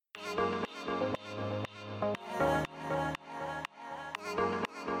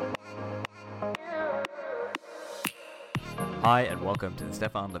Hi, and welcome to the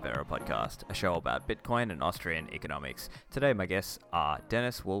Stefan Livera podcast, a show about Bitcoin and Austrian economics. Today, my guests are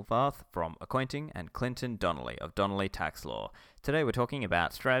Dennis Wohlfarth from Accounting and Clinton Donnelly of Donnelly Tax Law. Today, we're talking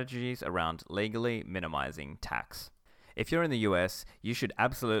about strategies around legally minimizing tax. If you're in the US, you should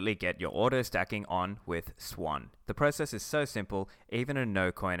absolutely get your auto stacking on with Swan. The process is so simple, even a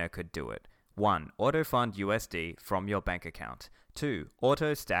no-coiner could do it. 1. Auto fund USD from your bank account. 2.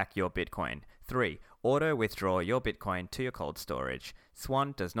 Auto stack your Bitcoin. 3. Auto withdraw your Bitcoin to your cold storage.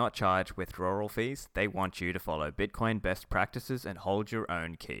 Swan does not charge withdrawal fees. They want you to follow Bitcoin best practices and hold your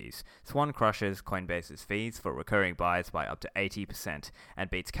own keys. Swan crushes Coinbase's fees for recurring buys by up to 80%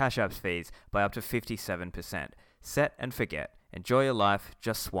 and beats Cash App's fees by up to 57%. Set and forget. Enjoy your life,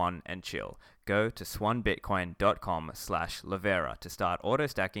 just Swan and chill. Go to swanbitcoin.com/Livera to start auto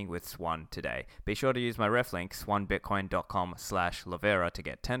stacking with Swan today. Be sure to use my ref link swanbitcoin.com/Livera to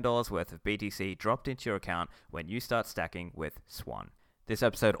get $10 worth of BTC dropped into your account when you start stacking with Swan. This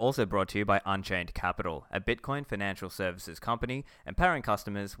episode also brought to you by Unchained Capital, a Bitcoin financial services company empowering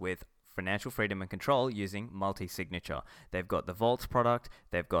customers with financial freedom and control using multi-signature. They've got the Vaults product,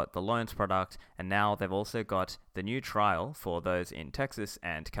 they've got the Loans product, and now they've also got the new trial for those in Texas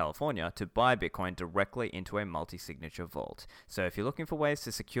and California to buy Bitcoin directly into a multi-signature vault. So if you're looking for ways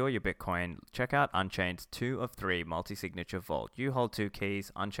to secure your Bitcoin, check out Unchained's 2 of 3 multi-signature vault. You hold 2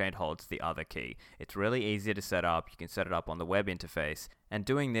 keys, Unchained holds the other key. It's really easy to set up. You can set it up on the web interface. And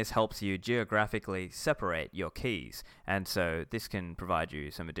doing this helps you geographically separate your keys. And so this can provide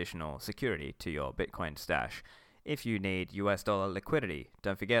you some additional security to your Bitcoin stash. If you need US dollar liquidity,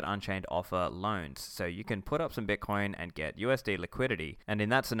 don't forget Unchained offer loans. So you can put up some Bitcoin and get USD liquidity. And in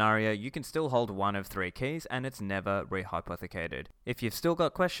that scenario, you can still hold 1 of 3 keys and it's never rehypothecated. If you've still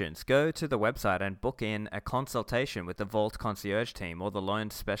got questions, go to the website and book in a consultation with the Vault concierge team or the loan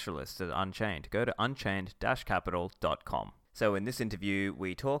specialist at Unchained. Go to unchained-capital.com. So in this interview,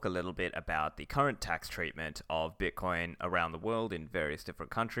 we talk a little bit about the current tax treatment of Bitcoin around the world in various different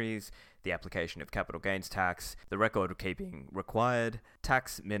countries, the application of capital gains tax, the record keeping required,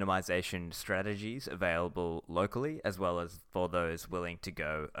 tax minimization strategies available locally, as well as for those willing to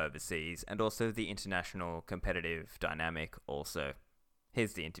go overseas, and also the international competitive dynamic also.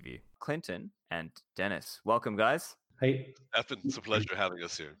 Here's the interview. Clinton and Dennis, welcome guys. Hey. Evan, it's a pleasure having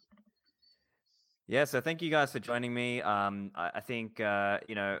us here. Yeah, so thank you guys for joining me. I think,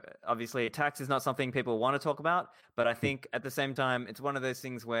 obviously tax is not something people want to talk about, but I think at the same time, it's one of those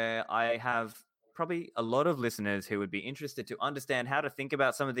things where I have probably a lot of listeners who would be interested to understand how to think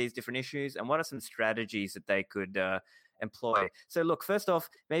about some of these different issues and what are some strategies that they could employ. So look, first off,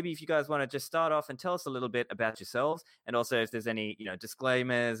 maybe if you guys want to just start off and tell us a little bit about yourselves and also if there's any,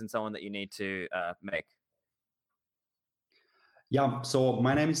 disclaimers and so on that you need to make. Yeah, so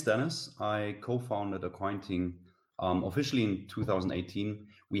my name is Dennis. I co-founded Accounting officially in 2018.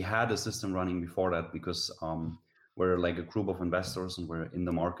 We had a system running before that because we're like a group of investors and we're in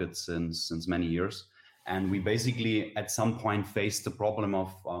the market since many years. And we basically at some point faced the problem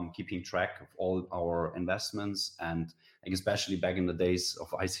of keeping track of all our investments and especially back in the days of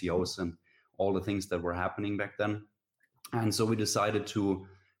ICOs and all the things that were happening back then. And so we decided to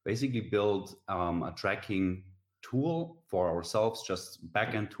basically build a tracking tool for ourselves, just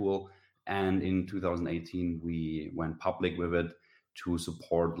backend tool. And in 2018, we went public with it to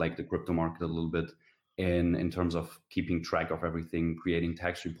support like the crypto market a little bit in terms of keeping track of everything, creating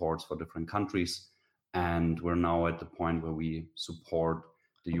tax reports for different countries. And we're now at the point where we support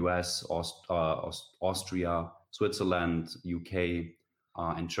the US, Austria, Switzerland, UK,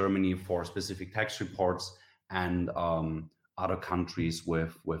 and Germany for specific tax reports, and other countries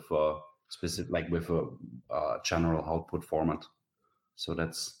with specific, like with a general output format. So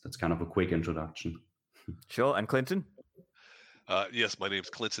that's kind of a quick introduction. Sure. And Clinton? Yes, my name's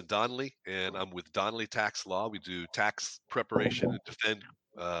Clinton Donnelly, and I'm with Donnelly Tax Law. We do tax preparation and defend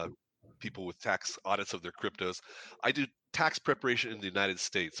people with tax audits of their cryptos. I do tax preparation in the United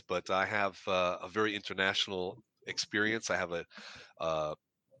States, but I have a very international experience. I have an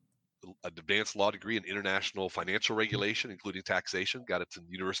advanced law degree in international financial regulation, including taxation. Got it from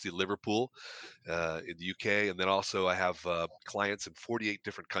the University of Liverpool in the UK, and then also I have clients in 48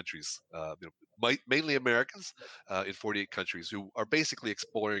 different countries, mainly Americans in 48 countries, who are basically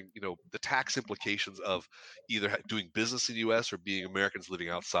exploring, the tax implications of either doing business in the U.S. or being Americans living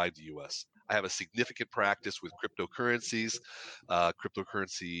outside the U.S. I have a significant practice with cryptocurrencies,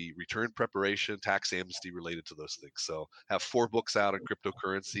 cryptocurrency return preparation, tax amnesty related to those things. So I have 4 books out on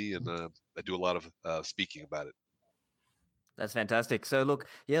cryptocurrency, and I do a lot of speaking about it. That's fantastic. So look,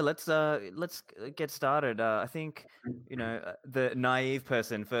 yeah, let's get started. I think, the naive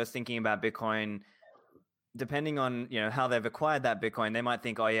person first thinking about Bitcoin depending on, how they've acquired that Bitcoin, they might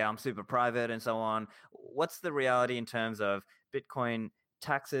think, oh yeah, I'm super private and so on. What's the reality in terms of Bitcoin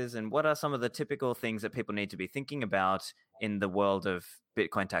taxes, and what are some of the typical things that people need to be thinking about in the world of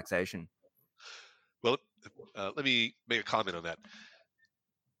Bitcoin taxation? Well, let me make a comment on that.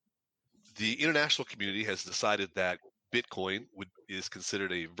 The international community has decided that Bitcoin is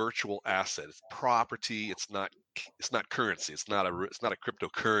considered a virtual asset. It's property. It's not currency. It's not a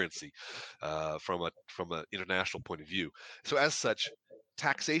cryptocurrency from an international point of view. So as such,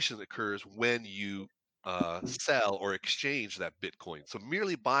 taxation occurs when you sell or exchange that Bitcoin. So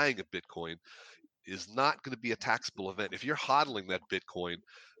merely buying a Bitcoin is not going to be a taxable event. If you're hodling that Bitcoin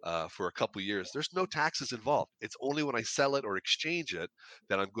for a couple of years, there's no taxes involved. It's only when I sell it or exchange it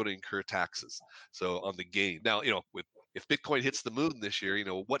that I'm going to incur taxes. So on the gain. Now, if Bitcoin hits the moon this year,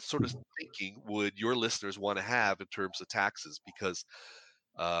 what sort of thinking would your listeners want to have in terms of taxes? Because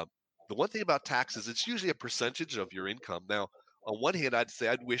the one thing about taxes, it's usually a percentage of your income. Now, on one hand, I'd say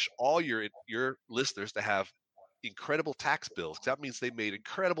I'd wish all your listeners to have incredible tax bills. That means they made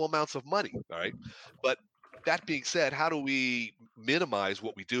incredible amounts of money. All right. But that being said, how do we minimize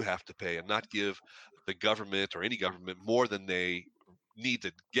what we do have to pay and not give the government or any government more than they need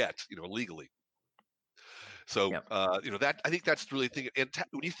to get, legally? So, Yep. that I think that's really the thing. And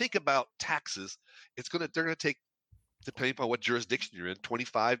when you think about taxes, they're going to take, depending upon what jurisdiction you're in,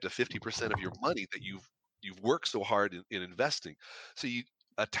 25 to 50% of your money that you've worked so hard in investing. So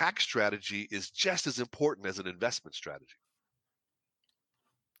a tax strategy is just as important as an investment strategy.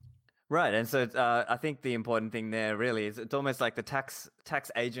 Right, and so I think the important thing there really is it's almost like the tax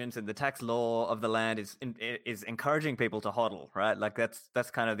agent and the tax law of the land is encouraging people to hodl, right? Like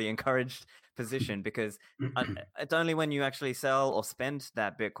that's kind of the encouraged position, because it's only when you actually sell or spend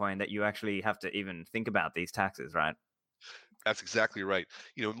that Bitcoin that you actually have to even think about these taxes, right? That's exactly right.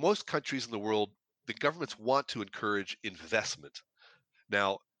 In most countries in the world, the governments want to encourage investment.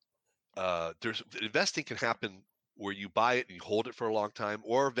 Now, investing can happen where you buy it and you hold it for a long time,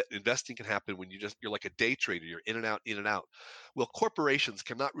 or investing can happen when you're like a day trader, you're in and out, in and out. Well, corporations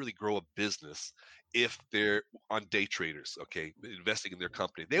cannot really grow a business if they're on day traders, okay, investing in their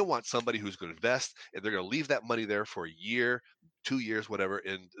company. They want somebody who's going to invest and they're going to leave that money there for a year, 2 years, whatever,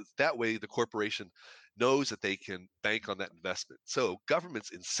 and that way the corporation knows that they can bank on that investment. So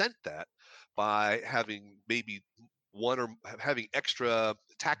governments incent that by having maybe having extra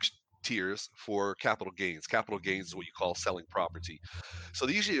tax tiers for capital gains. Capital gains is what you call selling property. So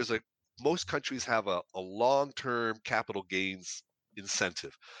usually most countries have a long-term capital gains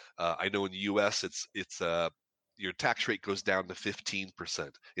incentive. I know in the U.S. it's your tax rate goes down to 15%.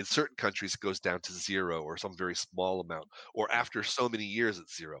 In certain countries, it goes down to 0 or some very small amount, or after so many years,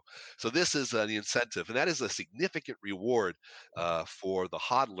 it's 0. So this is the incentive, and that is a significant reward for the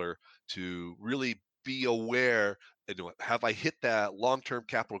hodler to really be aware. Have I hit that long-term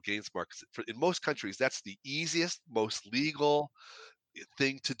capital gains mark? In most countries, that's the easiest, most legal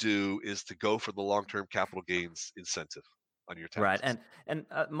thing to do, is to go for the long-term capital gains incentive on your Right, taxes. and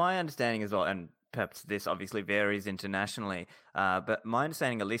my understanding as well, and perhaps this obviously varies internationally, but my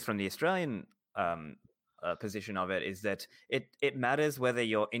understanding, at least from the Australian position of it, is that it matters whether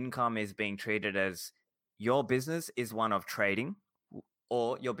your income is being treated as your business is one of trading,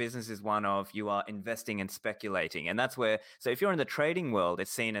 or your business is one of you are investing and speculating. And that's where, so if you're in the trading world,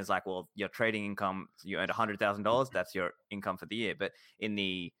 it's seen as like, well, your trading income, you earned $100,000, that's your income for the year. But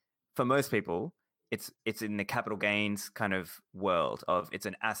for most people, it's in the capital gains kind of world of it's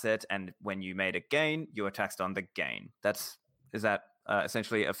an asset, and when you made a gain, you are taxed on the gain. Is that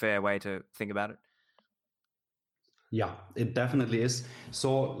essentially a fair way to think about it? Yeah, it definitely is.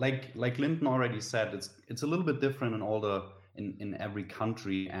 So like Lyndon already said, it's a little bit different in every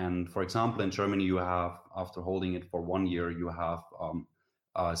country. And for example, in Germany, you have, after holding it for 1 year, you have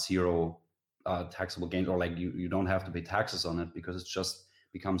 0 taxable gains, or like you don't have to pay taxes on it because it just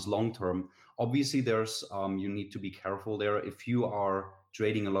becomes long term. Obviously, there's you need to be careful there. If you are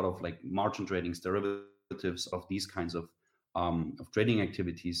trading a lot of like margin tradings, derivatives, of these kinds of trading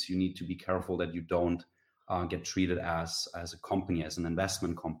activities, you need to be careful that you don't get treated as a company, as an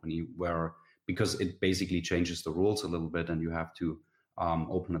investment company, because it basically changes the rules a little bit, and you have to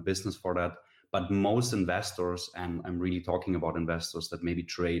open a business for that. But most investors, and I'm really talking about investors that maybe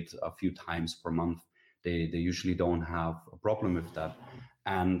trade a few times per month, they usually don't have a problem with that.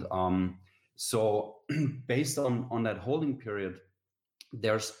 And so based on that holding period,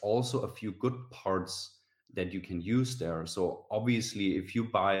 there's also a few good parts that you can use there. So obviously, if you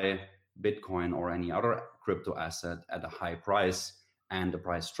buy Bitcoin or any other crypto asset at a high price and the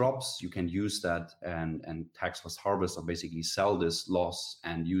price drops, you can use that and tax loss harvest, or basically sell this loss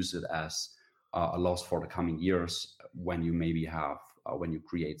and use it as a loss for the coming years when you maybe have when you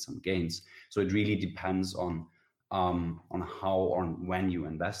create some gains. So it really depends on how or when you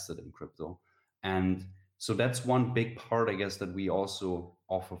invested in crypto. And so that's one big part, I guess, that we also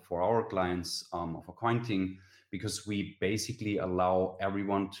offer for our clients of Accounting, because we basically allow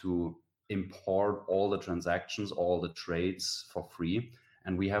everyone to import all the transactions, all the trades for free.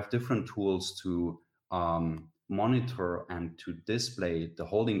 And we have different tools to monitor and to display the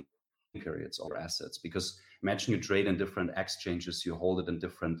holding periods of your assets. Because imagine you trade in different exchanges, you hold it in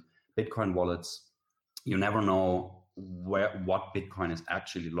different Bitcoin wallets. You never know what Bitcoin is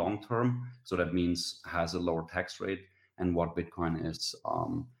actually long term. So that means has a lower tax rate, and what Bitcoin is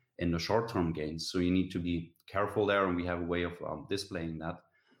in the short term gains. So you need to be careful there, and we have a way of displaying that.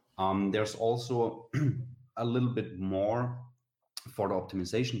 There's also a little bit more for the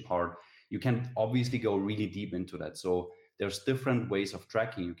optimization part. You can obviously go really deep into that. So there's different ways of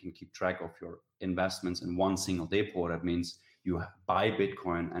tracking. You can keep track of your investments in one single depot. That means you buy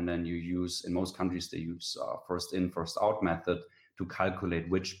Bitcoin and then you use, in most countries, they use first in, first out method to calculate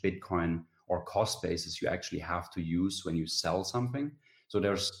which Bitcoin or cost basis you actually have to use when you sell something. So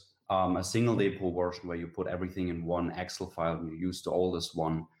there's a single depot version where you put everything in one Excel file and you use the oldest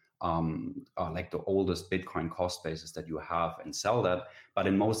one, like the oldest Bitcoin cost basis that you have, and sell that. But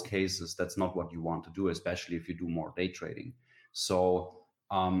in most cases, that's not what you want to do, especially if you do more day trading. So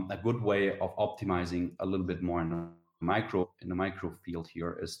a good way of optimizing a little bit more in the micro field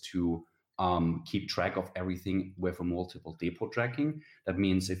here is to keep track of everything with a multiple depot tracking. That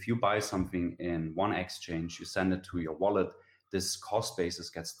means if you buy something in one exchange, you send it to your wallet, this cost basis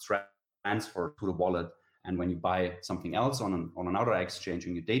gets transferred to the wallet. And when you buy something else on another exchange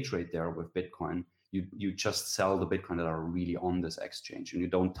and you day trade there with Bitcoin, you just sell the Bitcoin that are really on this exchange, and you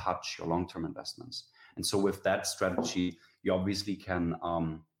don't touch your long-term investments. And so with that strategy, you obviously can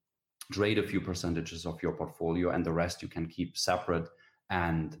trade a few percentages of your portfolio, and the rest you can keep separate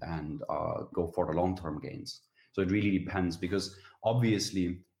and go for the long-term gains. So it really depends, because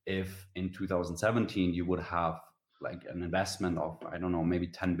obviously if in 2017 you would have like an investment of, I don't know, maybe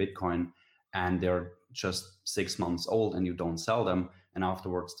 10 Bitcoin, and they're just 6 months old and you don't sell them, and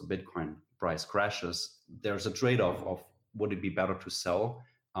afterwards the Bitcoin price crashes, there's a trade-off of, would it be better to sell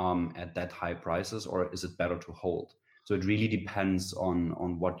at that high prices, or is it better to hold? So it really depends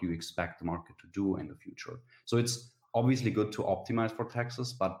on what you expect the market to do in the future. So it's obviously good to optimize for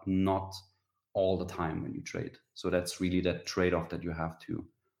taxes, but not all the time when you trade. So that's really that trade-off that you have to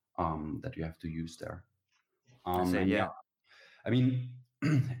use there. I mean,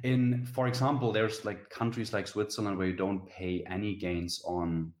 for example, there's like countries like Switzerland where you don't pay any gains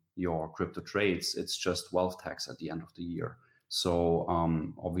on your crypto trades. It's just wealth tax at the end of the year. So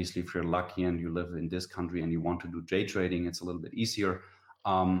obviously, if you're lucky and you live in this country and you want to do day trading, it's a little bit easier.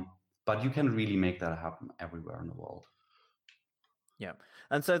 But you can really make that happen everywhere in the world. Yeah.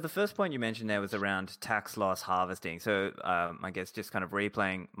 And so the first point you mentioned there was around tax loss harvesting. So I guess just kind of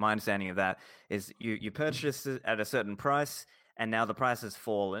replaying my understanding of that is you purchased it at a certain price, and now the price has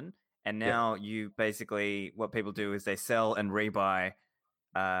fallen. And now you basically, what people do is they sell and rebuy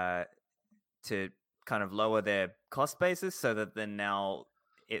to kind of lower their cost basis, so that then now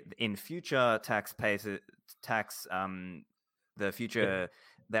in future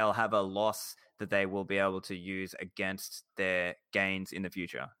they'll have a loss that they will be able to use against their gains in the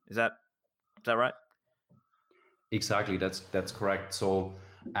future. Is that right? Exactly, that's correct. So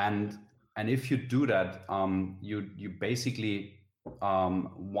and if you do that, you basically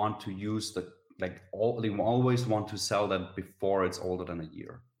want to use you always want to sell that before it's older than a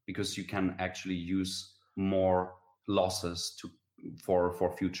year, because you can actually use more losses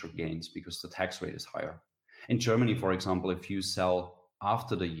for future gains, because the tax rate is higher. In Germany, for example, if you sell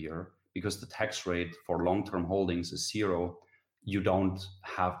after the year, because the tax rate for long-term holdings is 0, you don't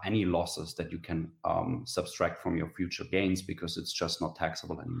have any losses that you can subtract from your future gains, because it's just not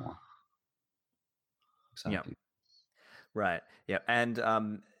taxable anymore. Exactly. Yep. Right. Yeah. And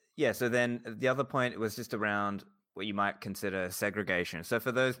so then the other point was just around what you might consider segregation. So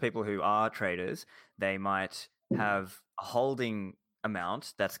for those people who are traders, they might have a holding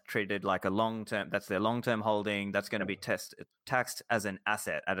amount that's treated like a long-term, that's their long-term holding, that's going to be taxed as an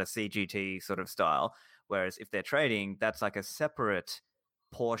asset at a CGT sort of style. Whereas if they're trading, that's like a separate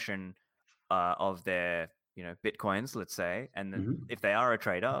portion of their, Bitcoins, let's say. And then if they are a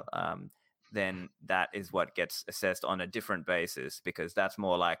trader, then that is what gets assessed on a different basis, because that's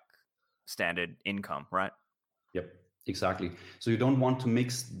more like standard income, right? Yep, exactly. So you don't want to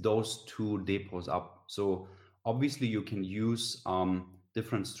mix those two depots up. So obviously you can use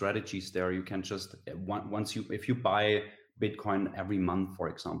different strategies there. You can just if you buy Bitcoin every month, for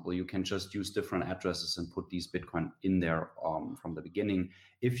example. You can just use different addresses and put these Bitcoin in there from the beginning.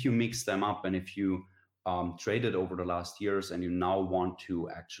 If you mix them up and if you traded over the last years and you now want to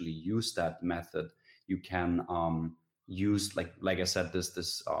actually use that method, you can use, like I said, this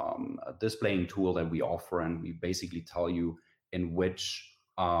displaying tool that we offer, and we basically tell you in which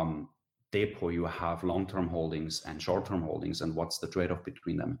depot you have long-term holdings and short-term holdings and what's the trade-off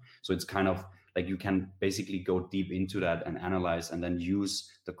between them. So it's kind of like you can basically go deep into that and analyze, and then use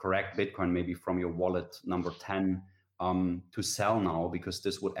the correct Bitcoin maybe from your wallet number 10 to sell now, because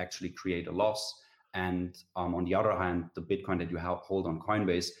this would actually create a loss. And on the other hand, the Bitcoin that you hold on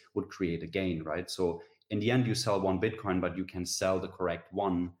Coinbase would create a gain, right? So in the end, you sell one Bitcoin, but you can sell the correct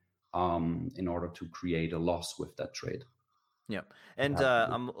one in order to create a loss with that trade. Yeah. And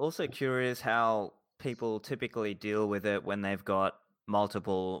I'm also curious how people typically deal with it when they've got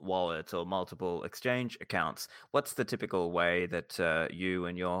multiple wallets or multiple exchange accounts. What's the typical way that you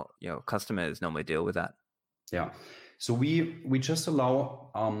and your customers normally deal with that? Yeah. So we just allow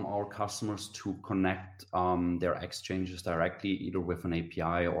our customers to connect their exchanges directly, either with an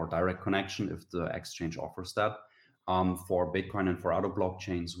API or direct connection if the exchange offers that. For Bitcoin and for other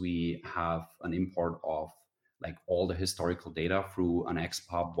blockchains, we have an import of like all the historical data through an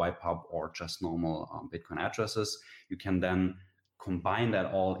XPub, YPub, or just normal Bitcoin addresses. You can then combine that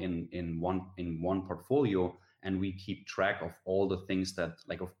all in one portfolio, and we keep track of all the things that,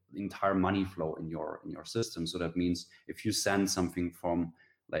 like, of the entire money flow in your system. So that means if you send something from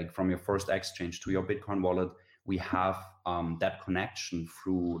your first exchange to your Bitcoin wallet, we have that connection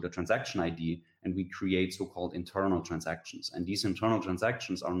through the transaction ID, and we create so-called internal transactions. And these internal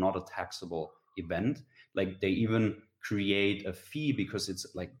transactions are not a taxable event. Like, they even create a fee, because it's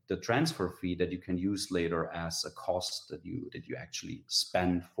like the transfer fee that you can use later as a cost that you actually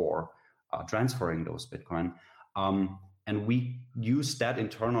spend for transferring those Bitcoin. And we use that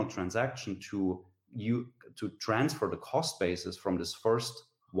internal transaction to transfer the cost basis from this first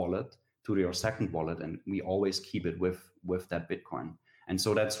wallet to your second wallet, and we always keep it with that Bitcoin. And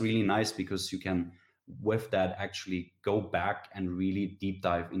so that's really nice, because you can, with that, actually go back and really deep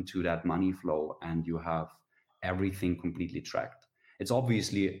dive into that money flow, and you have everything completely tracked. It's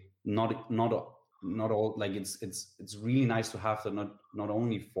obviously not all, like, it's really nice to have that, not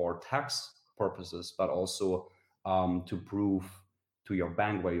only for tax purposes, but also to prove to your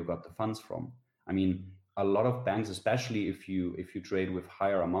bank where you got the funds from. I mean, a lot of banks, especially if you trade with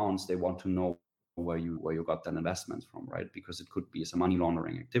higher amounts, they want to know where you got that investment from, right? Because it could be as a money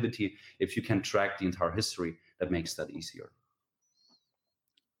laundering activity. If you can track the entire history, that makes that easier.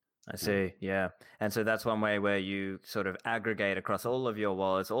 I see, yeah. And so that's one way where you sort of aggregate across all of your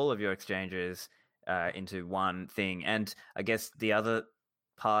wallets, all of your exchanges into one thing. And I guess the other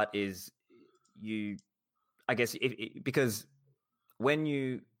part is because when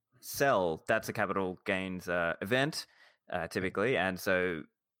you sell, that's a capital gains event typically. And so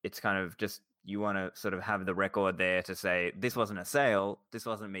it's kind of just, you want to sort of have the record there to say, this wasn't a sale, this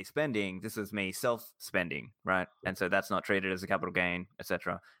wasn't me spending, this was me self-spending, right? And so that's not treated as a capital gain,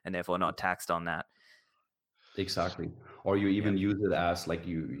 etc., and therefore not taxed on that. Exactly. Or you even use it as, like,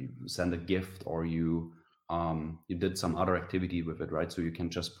 you send a gift, or you did some other activity with it, right? So you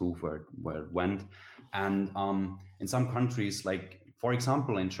can just prove where it went. And in some countries, like, for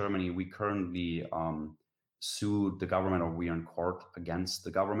example, in Germany, we currently sue the government, or we are in court against the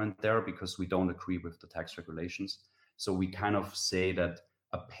government there, because we don't agree with the tax regulations. So we kind of say that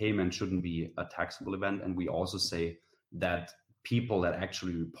a payment shouldn't be a taxable event. And we also say that people that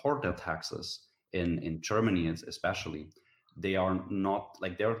actually report their taxes in Germany, especially, they are not,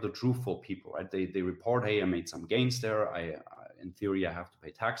 like, they're the truthful people, right? They report, hey, I made some gains there. In theory, I have to pay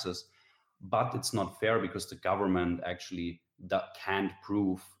taxes. But it's not fair, because the government actually can't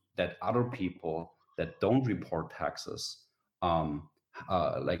prove that other people that don't report taxes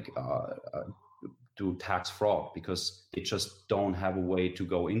do tax fraud, because they just don't have a way to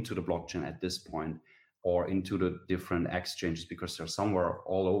go into the blockchain at this point, or into the different exchanges, because they're somewhere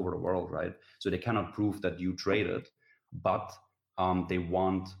all over the world, right? So they cannot prove that you traded, but they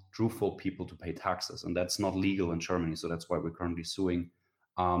want truthful people to pay taxes, and that's not legal in Germany. So that's why we're currently suing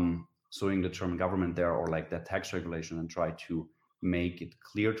the German government there, or like that tax regulation, and try to make it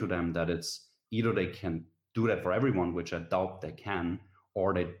clear to them that it's either they can do that for everyone, which I doubt they can,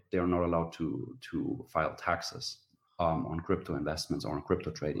 or they're not allowed to file taxes on crypto investments or on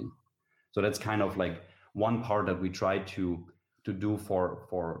crypto trading. So that's kind of like one part that we try to do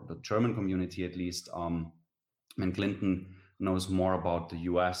for the German community, at least. And Clinton knows more about the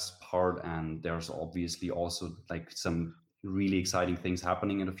US part, and there's obviously also like some really exciting things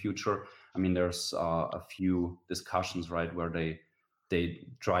happening in the future. I mean, there's a few discussions, right, where they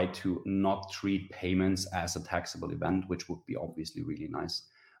try to not treat payments as a taxable event, which would be obviously really nice.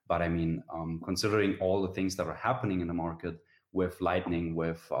 But I mean, considering all the things that are happening in the market with Lightning,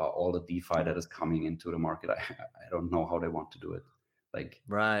 with all the DeFi that is coming into the market, I don't know how they want to do it. Like,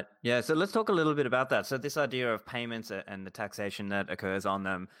 right. Yeah. So let's talk a little bit about that. So this idea of payments and the taxation that occurs on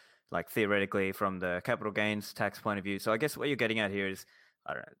them, like theoretically from the capital gains tax point of view. So I guess what you're getting at here is,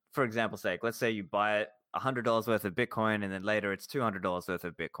 I don't know, for example's sake, let's say you buy $100 worth of Bitcoin and then later it's $200 worth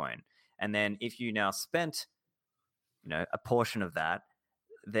of Bitcoin. And then if you now spent, a portion of that,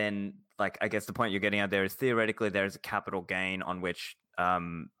 then like I guess the point you're getting at there is theoretically there's a capital gain on which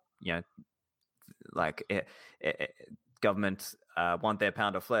you know like governments want their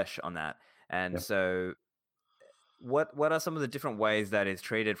pound of flesh on that. And so what are some of the different ways that is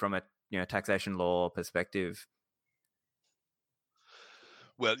treated from a taxation law perspective?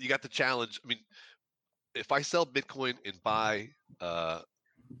 Well, you got the challenge. I mean, if I sell Bitcoin and buy a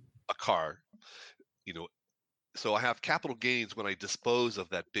car, so I have capital gains when I dispose of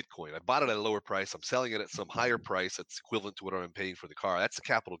that Bitcoin. I bought it at a lower price. I'm selling it at some higher price that's equivalent to what I'm paying for the car. That's the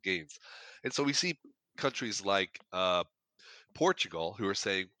capital gains. And so we see countries like Portugal who are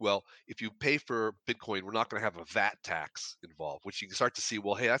saying, well, if you pay for Bitcoin, we're not going to have a VAT tax involved, which you can start to see,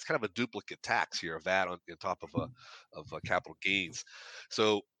 well, hey, that's kind of a duplicate tax here, a VAT on top of capital gains.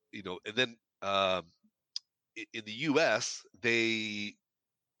 So, and then in the US,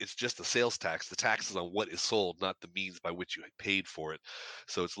 it's just a sales tax. The tax is on what is sold, not the means by which you paid for it.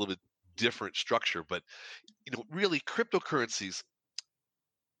 So it's a little bit different structure. But really, cryptocurrencies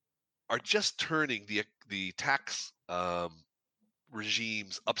are just turning the tax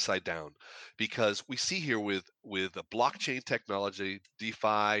regimes upside down, because we see here with a blockchain technology,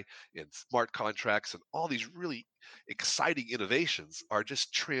 DeFi, and smart contracts, and all these really exciting innovations are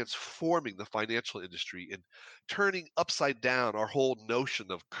just transforming the financial industry and turning upside down our whole notion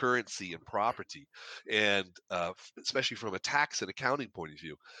of currency and property, and especially from a tax and accounting point of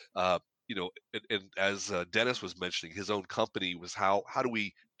view. And as Dennis was mentioning, his own company was how do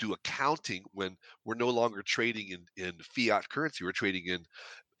we do accounting when we're no longer trading in fiat currency? We're trading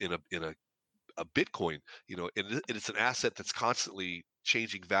in a Bitcoin, and it's an asset that's constantly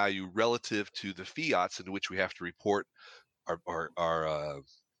changing value relative to the fiats in which we have to report our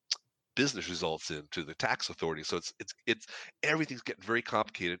business results into the tax authority. So it's everything's getting very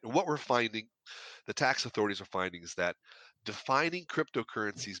complicated. And what we're finding, the tax authorities are finding, is that defining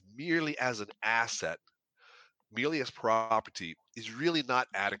cryptocurrencies merely as an asset, merely as property, is really not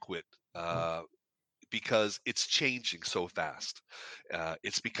adequate, because it's changing so fast.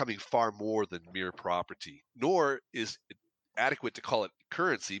 It's becoming far more than mere property, nor is it adequate to call it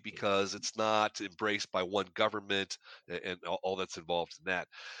currency because it's not embraced by one government and all that's involved in that.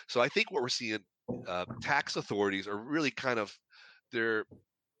 So I think what we're seeing, tax authorities are really kind of, they're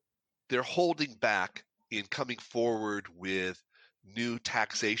holding back in coming forward with new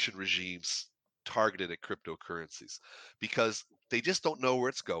taxation regimes targeted at cryptocurrencies, because they just don't know where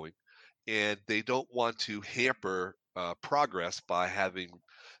it's going, and they don't want to hamper progress by having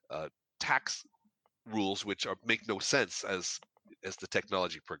tax rules which make no sense as the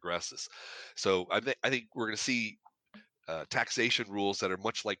technology progresses. So I think we're going to see taxation rules that are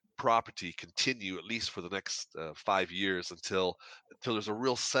much like property continue at least for the next 5 years, until there's a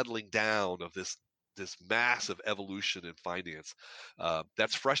real settling down of this massive evolution in finance.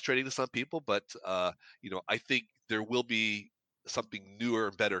 That's frustrating to some people, but I think there will be something newer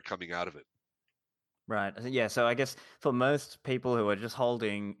and better coming out of it. Right. Yeah. So I guess for most people who are just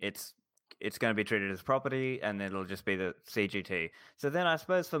holding, it's going to be treated as property, and it'll just be the CGT. So then I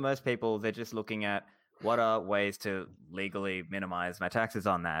suppose for most people, they're just looking at what are ways to legally minimize my taxes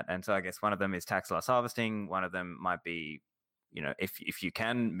on that. And so I guess one of them is tax loss harvesting. One of them might be, if you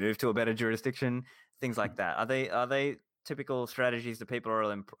can move to a better jurisdiction, things like that. Are they typical strategies that people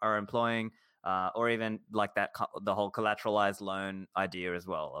are employing, or even like that the whole collateralized loan idea as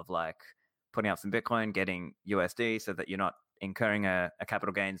well, of like putting up some Bitcoin, getting USD so that you're not incurring a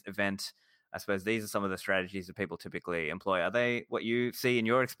capital gains event? I suppose these are some of the strategies that people typically employ. Are they what you see in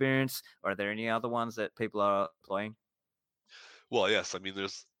your experience, or are there any other ones that people are employing? Well, yes. I mean,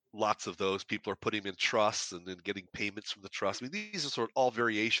 there's lots of those. People are putting them in trusts and then getting payments from the trust. I mean, these are sort of all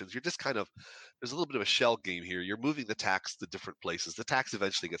variations. You're just kind of, there's a little bit of a shell game here. You're moving the tax to different places. The tax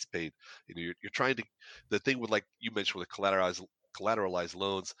eventually gets paid. You're trying to, the thing with, like you mentioned, with collateralized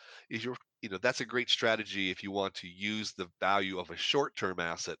loans, is that's a great strategy if you want to use the value of a short-term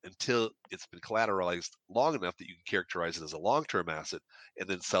asset until it's been collateralized long enough that you can characterize it as a long-term asset and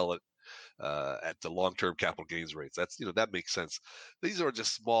then sell it at the long-term capital gains rates. That's, that makes sense. These are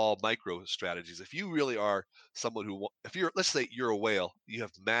just small micro strategies. If you really are someone if you're, let's say you're a whale, you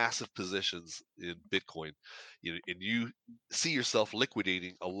have massive positions in Bitcoin, and you see yourself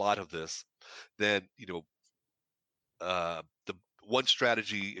liquidating a lot of this, then, the one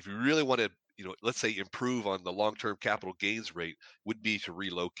strategy, if you really want to, let's say improve on the long-term capital gains rate, would be to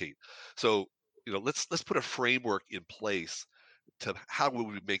relocate. So, let's put a framework in place to how would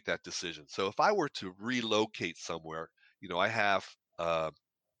we make that decision. So if I were to relocate somewhere, I have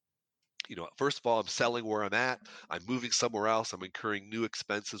first of all, I'm selling where I'm at. I'm moving somewhere else. I'm incurring new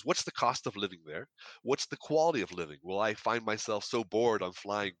expenses. What's the cost of living there? What's the quality of living? Will I find myself so bored on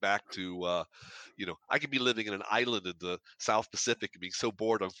flying back to, I could be living in an island in the South Pacific and being so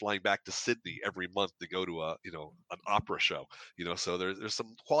bored on flying back to Sydney every month to go to an opera show. So there's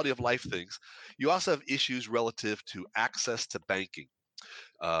some quality of life things. You also have issues relative to access to banking.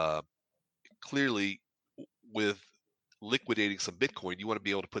 Uh, Clearly, with liquidating some Bitcoin, you want to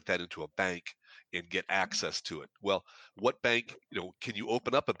be able to put that into a bank and get access to it. Well, what bank, can you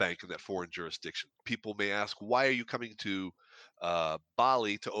open up a bank in that foreign jurisdiction? People may ask, why are you coming to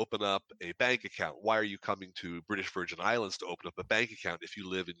Bali to open up a bank account? Why are you coming to British Virgin Islands to open up a bank account if you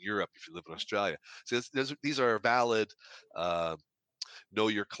live in Europe, if you live in Australia? So these are valid uh, know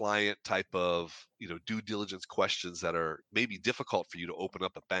your client type of due diligence questions that are maybe difficult for you to open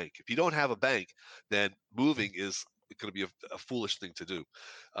up a bank. If you don't have a bank, then moving is going to be a foolish thing to do.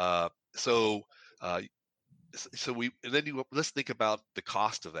 Uh, so uh, let's think about the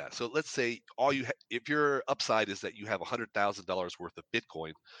cost of that. So let's say if your upside is that you have $100,000 worth of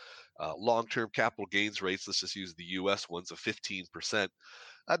Bitcoin, long-term capital gains rates, let's just use the U.S. ones of 15%.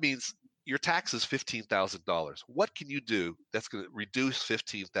 That means your tax is $15,000. What can you do that's going to reduce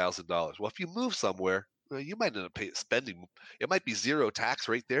 $15,000? Well, if you move somewhere, you might end up spending. It might be zero tax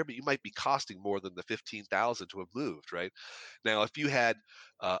right there, but you might be costing more than the 15,000 to have moved, right? Now, if you had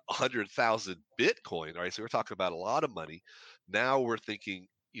 100,000 Bitcoin, all right, so we're talking about a lot of money. Now we're thinking,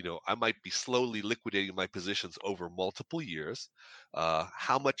 I might be slowly liquidating my positions over multiple years.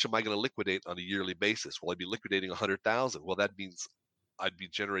 How much am I going to liquidate on a yearly basis? Will I be liquidating 100,000? Well, that means I'd be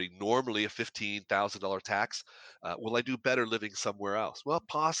generating normally a $15,000 tax. Will I do better living somewhere else? Well,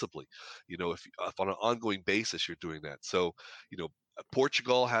 possibly. If on an ongoing basis you're doing that. So,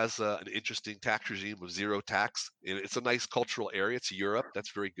 Portugal has an interesting tax regime of zero tax. It's a nice cultural area. It's Europe.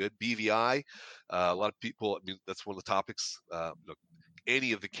 That's very good. BVI, a lot of people. I mean, that's one of the topics.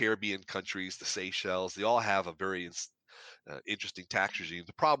 Any of the Caribbean countries, the Seychelles, they all have a very interesting tax regime.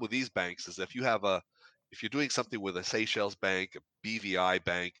 The problem with these banks is if you're doing something with a Seychelles bank, a BVI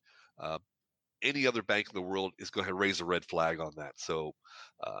bank, uh, any other bank in the world is going to raise a red flag on that. So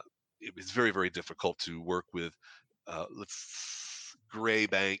it's very, very difficult to work with gray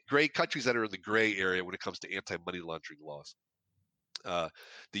countries that are in the gray area when it comes to anti-money laundering laws.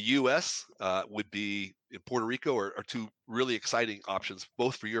 The U.S. Would be in Puerto Rico are two really exciting options,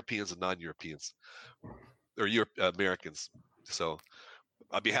 both for Europeans and non-Europeans or Americans. So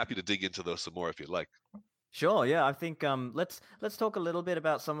I'd be happy to dig into those some more if you'd like. Sure. Yeah, I think let's talk a little bit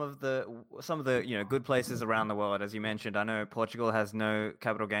about some of the good places around the world. As you mentioned, I know Portugal has no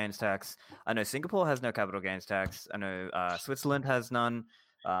capital gains tax. I know Singapore has no capital gains tax. I know Switzerland has none.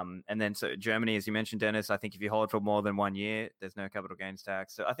 And then so Germany, as you mentioned, Dennis, I think if you hold for more than 1 year, there's no capital gains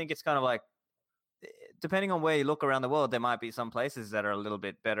tax. So I think it's kind of like, depending on where you look around the world, there might be some places that are a little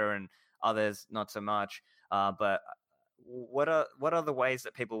bit better and others not so much. But what are the ways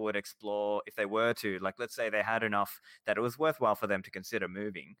that people would explore if they were to, like, let's say they had enough that it was worthwhile for them to consider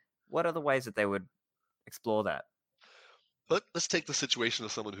moving? What are the ways that they would explore that? Let's take the situation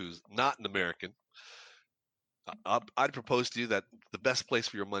of someone who's not an American. I'd propose to you that the best place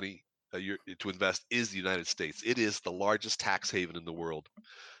for your money to invest is the United States. It is the largest tax haven in the world.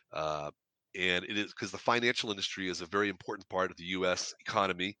 And it is because the financial industry is a very important part of the U.S.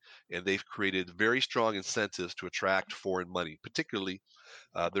 economy, and they've created very strong incentives to attract foreign money. Particularly,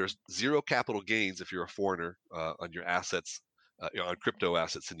 there's zero capital gains if you're a foreigner on your assets, on crypto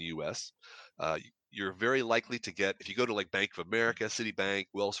assets in the U.S. You're very likely to get, if you go to like Bank of America, Citibank,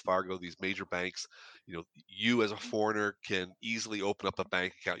 Wells Fargo, these major banks, you as a foreigner can easily open up a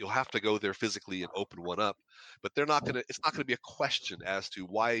bank account. You'll have to go there physically and open one up, but it's not going to be a question as to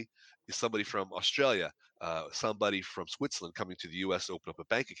why is somebody from Australia, somebody from Switzerland coming to the U.S. to open up a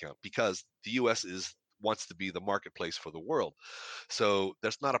bank account, because the U.S. wants to be the marketplace for the world. So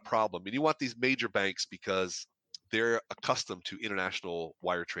that's not a problem. And you want these major banks because they're accustomed to international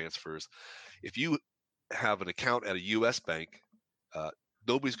wire transfers. If you have an account at a U.S. bank,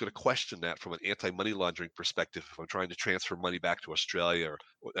 nobody's going to question that from an anti-money laundering perspective. If I'm trying to transfer money back to Australia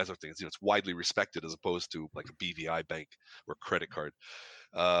or that sort of thing, it's widely respected as opposed to like a BVI bank or credit card.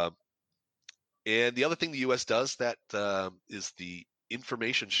 And the other thing the U.S. does that is the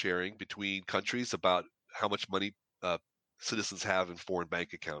information sharing between countries about how much money citizens have in foreign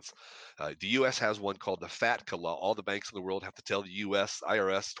bank accounts. The U.S. has one called the FATCA law. All the banks in the world have to tell the U.S.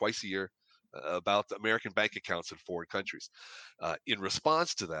 IRS twice a year about the American bank accounts in foreign countries. In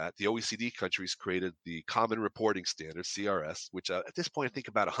response to that, the OECD countries created the Common Reporting Standards, CRS, which at this point I think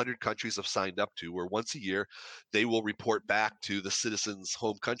about 100 countries have signed up to, where once a year they will report back to the citizen's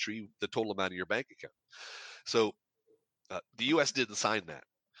home country the total amount of your bank account. So the U.S. didn't sign that.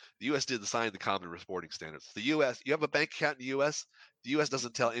 The U.S. didn't sign the Common Reporting Standards. The U.S., you have a bank account in the U.S., the U.S.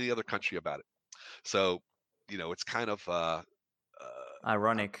 doesn't tell any other country about it. So, it's kind of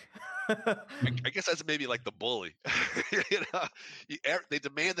ironic. I guess that's maybe like the bully. They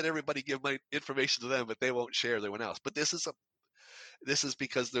demand that everybody give information to them, but they won't share with everyone else. But this is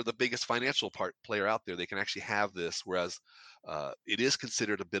because they're the biggest financial player out there. They can actually have this, whereas it is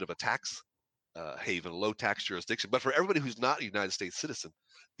considered a bit of a tax haven, a low tax jurisdiction. But for everybody who's not a United States citizen,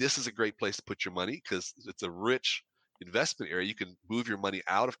 this is a great place to put your money because it's a rich investment area. You can move your money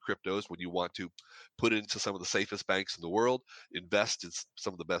out of cryptos when you want to, put it into some of the safest banks in the world, invest in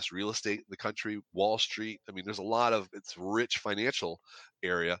some of the best real estate in the country, Wall Street. I mean, there's a lot of, it's rich financial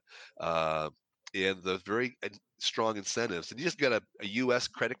area. And the very strong incentives. And you just get a U.S.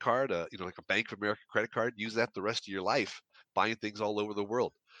 credit card, like a Bank of America credit card, use that the rest of your life, buying things all over the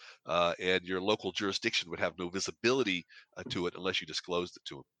world. And your local jurisdiction would have no visibility to it unless you disclosed it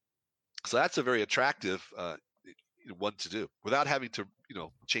to them. So that's a very attractive one to do without having to,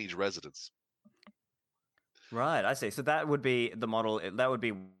 change residence. Right, I see. So that would be the model. That would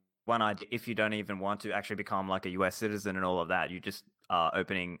be one idea if you don't even want to actually become like a US citizen and all of that. You just are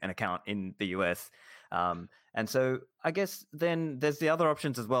opening an account in the US. And so I guess then there's the other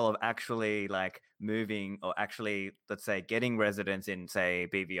options as well of actually like moving or actually, let's say, getting residence in, say,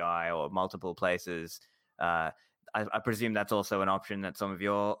 BVI or multiple places. I presume that's also an option that some of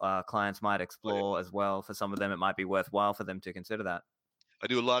your clients might explore as well. For some of them, it might be worthwhile for them to consider that. I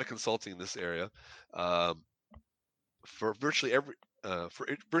do a lot of consulting in this area. For virtually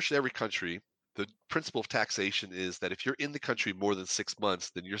every country, the principle of taxation is that if you're in the country more than 6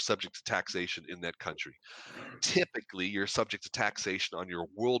 months, then you're subject to taxation in that country. Typically, you're subject to taxation on your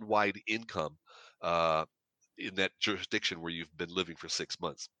worldwide income in that jurisdiction where you've been living for 6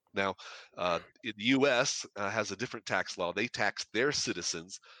 months. Now, the U.S. Has a different tax law. They tax their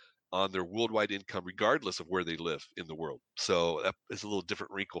citizens on their worldwide income, regardless of where they live in the world. So that is a little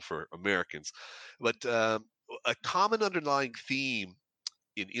different wrinkle for Americans. But a common underlying theme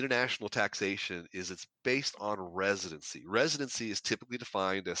in international taxation is it's based on residency. Residency is typically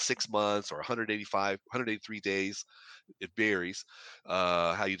defined as 6 months or 183 days. It varies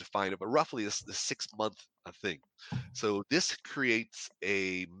how you define it, but roughly it's the 6-month thing. So this creates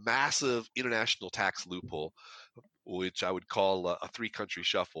a massive international tax loophole, which I would call a 3-country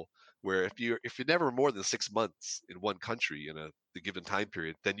shuffle, where if you're never more than 6 months in one country in the given time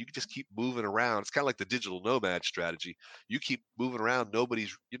period, then you can just keep moving around. It's kind of like the digital nomad strategy. You keep moving around, you're not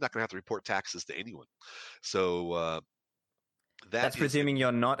going to have to report taxes to anyone. So that's presuming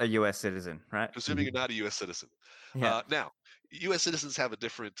you're not a U.S. citizen, right? Presuming you're not a U.S. citizen. Yeah. Now, U.S. citizens have a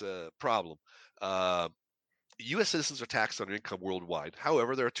different problem. U.S. citizens are taxed on their income worldwide.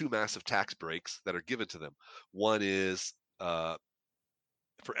 However, there are 2 massive tax breaks that are given to them. One is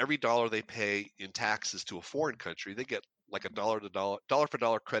for every dollar they pay in taxes to a foreign country, they get like a dollar for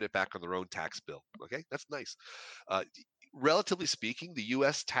dollar credit back on their own tax bill. Okay, that's nice. Relatively speaking, the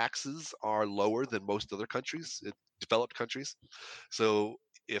U.S. taxes are lower than most other countries, developed countries. So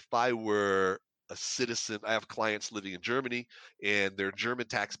if I were a citizen, I have clients living in Germany, and their German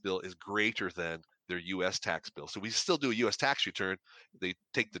tax bill is greater than their U.S. tax bill. So we still do a U.S. tax return. They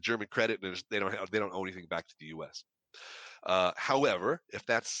take the German credit, and they don't owe anything back to the U.S. However,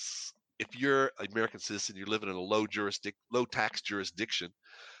 if you're an American citizen, you're living in a low tax jurisdiction,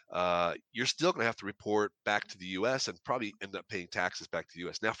 you're still going to have to report back to the U.S. and probably end up paying taxes back to the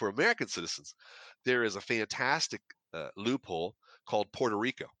U.S. Now, for American citizens, there is a fantastic loophole called Puerto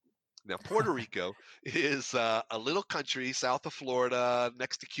Rico. Now, Puerto Rico is a little country south of Florida,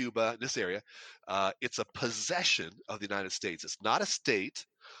 next to Cuba, in this area. It's a possession of the United States. It's not a state,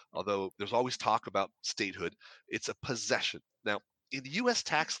 although there's always talk about statehood. It's a possession. Now, in the U.S.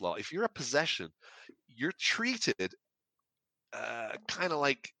 tax law, if you're a possession, you're treated kind of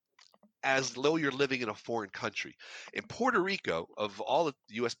like as though you're living in a foreign country. And Puerto Rico, of all the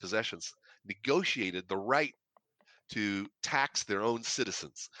U.S. possessions, negotiated the right to tax their own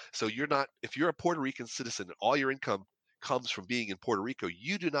citizens. So if you're a Puerto Rican citizen and all your income comes from being in Puerto Rico,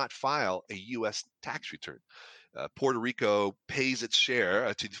 you do not file a U.S. tax return. Puerto Rico pays its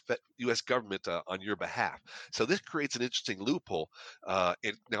share to the U.S. government on your behalf. So this creates an interesting loophole.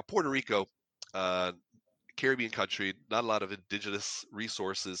 And now Puerto Rico, Caribbean country, not a lot of indigenous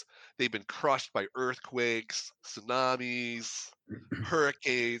resources. They've been crushed by earthquakes, tsunamis,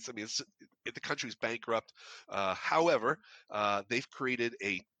 hurricanes. I mean, the country's bankrupt. However, they've created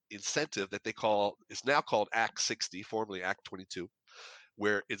a incentive that is now called Act 60, formerly Act 22,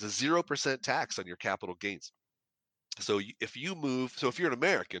 where it's a 0% tax on your capital gains. So if you're an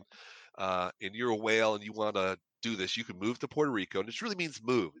American and you're a whale and you want to do this, you can move to Puerto Rico. And this really means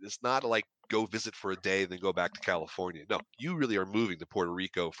move. It's not like go visit for a day and then go back to California. No, you really are moving to Puerto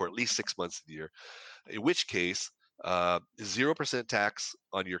Rico for at least 6 months of the year, in which case 0% tax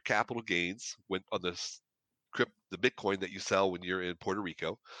on your capital gains on the Bitcoin that you sell when you're in Puerto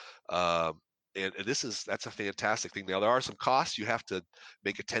Rico. And that's a fantastic thing. Now there are some costs. You have to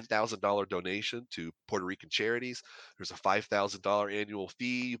make a $10,000 donation to Puerto Rican charities. There's a $5,000 annual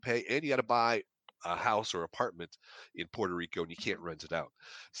fee you pay, and you got to buy a house or apartment in Puerto Rico, and you can't rent it out.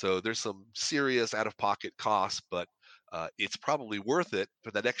 So there's some serious out-of-pocket costs, but it's probably worth it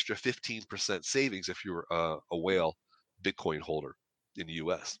for that extra 15% savings if you're a whale Bitcoin holder in the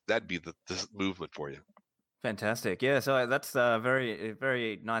U.S. That'd be the movement for you. Fantastic. Yeah, so that's a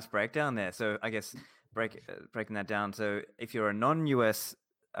very nice breakdown there. So I guess breaking that down. So if you're a non-US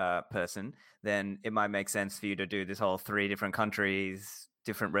person, then it might make sense for you to do this whole 3 different countries,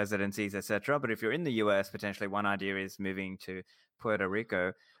 different residencies, etc. But if you're in the US, potentially one idea is moving to Puerto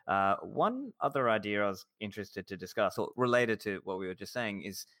Rico. One other idea I was interested to discuss, or related to what we were just saying,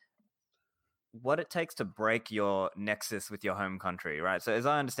 is what it takes to break your nexus with your home country, right? So as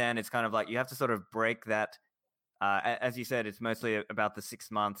I understand, it's kind of like you have to sort of break that. As you said, it's mostly about the 6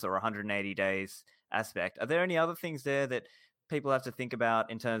 months or 180 days aspect. Are there any other things there that people have to think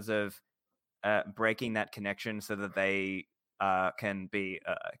about in terms of breaking that connection so that they can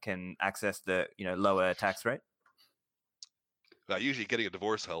access the lower tax rate? Usually, getting a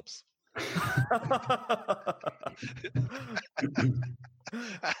divorce helps.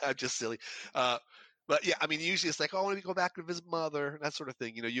 I'm just silly. But yeah, I mean, usually it's like, oh, I want to go back and visit mother, that sort of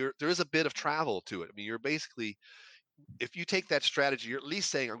thing. There is a bit of travel to it. I mean, you're basically, if you take that strategy, you're at least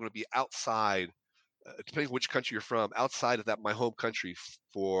saying I'm going to be outside, depending on which country you're from, outside of my home country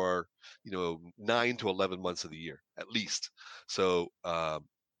for 9 to 11 months of the year at least. So,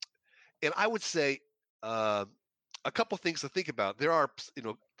 and I would say a couple things to think about. There are,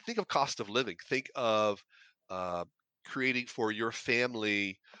 think of cost of living. Think of creating for your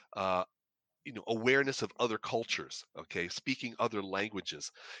family awareness of other cultures, okay, speaking other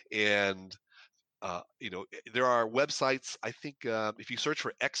languages. And there are websites, I think, if you search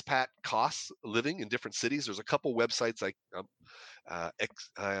for expat costs living in different cities, there's a couple websites like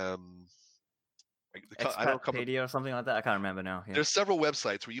Expapedia or something like that. I can't remember now. Yeah. There's several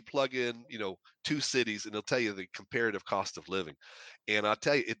websites where you plug in 2 cities and it'll tell you the comparative cost of living. And I'll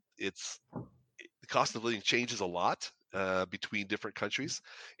tell you, the cost of living changes a lot between different countries.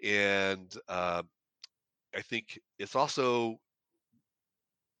 And I think it's also,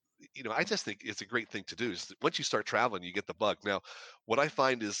 I just think it's a great thing to do. Once you start traveling, you get the bug. Now, what I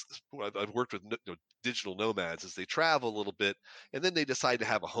find is, I've worked with digital nomads, is they travel a little bit and then they decide to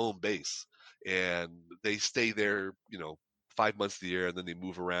have a home base and they stay there, 5 months of the year, and then they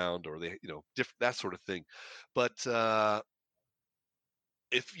move around, or they, that sort of thing. But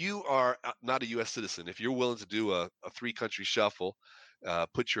if you are not a U.S. citizen, if you're willing to do a 3-country shuffle,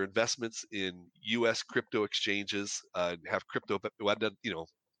 put your investments in U.S. crypto exchanges, have crypto,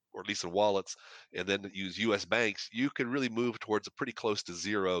 or at least in wallets, and then use U.S. banks, you can really move towards a pretty close to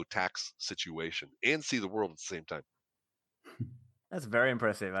zero tax situation and see the world at the same time. That's very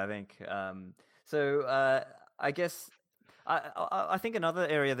impressive, I think. I guess I think another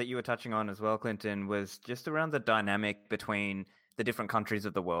area that you were touching on as well, Clinton, was just around the dynamic between the different countries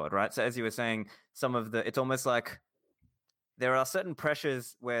of the world, right? So as you were saying, it's almost like there are certain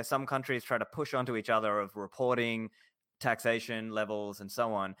pressures where some countries try to push onto each other of reporting, taxation levels, and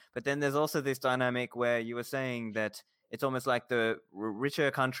so on. But then there's also this dynamic where you were saying that it's almost like the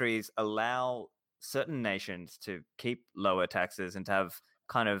richer countries allow certain nations to keep lower taxes and to have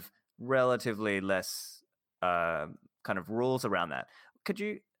kind of relatively less kind of rules around that. Could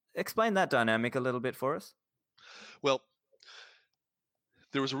you explain that dynamic a little bit for us? Well,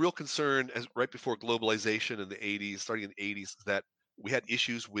 there was a real concern right before globalization in the 80s, starting in the 80s, that we had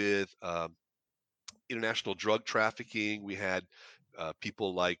issues with international drug trafficking. We had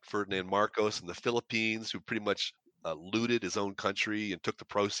people like Ferdinand Marcos in the Philippines, who pretty much looted his own country and took the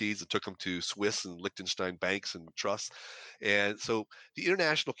proceeds and took them to Swiss and Liechtenstein banks and trusts. And so the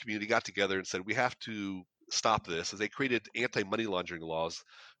international community got together and said, we have to stop this. As they created anti-money laundering laws,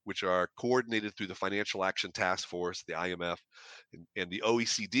 which are coordinated through the Financial Action Task Force, the IMF, and the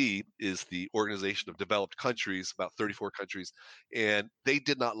OECD is the Organization of Developed Countries, about 34 countries, and they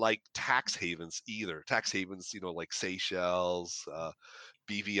did not like tax havens either. Tax havens, like Seychelles,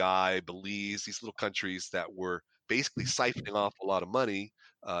 BVI, Belize, these little countries that were basically siphoning off a lot of money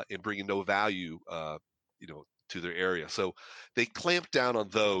and bringing no value, to their area. So they clamped down on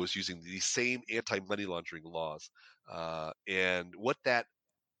those using these same anti-money laundering laws. And what that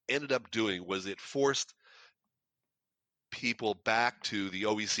ended up doing was it forced people back to the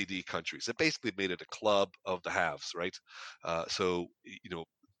OECD countries. It basically made it a club of the haves, right? So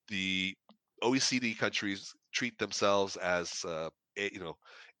the OECD countries treat themselves as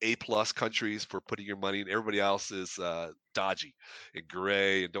A plus countries for putting your money in. Everybody else is dodgy and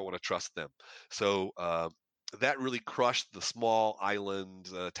gray and don't want to trust them. So that really crushed the small island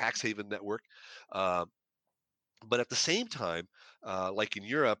tax haven network. But at the same time, like in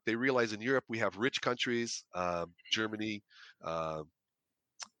Europe, they realize in Europe we have rich countries, Germany, uh,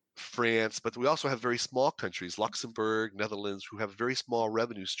 France, but we also have very small countries, Luxembourg, Netherlands, who have very small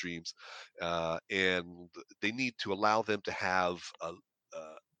revenue streams, and they need to allow them to have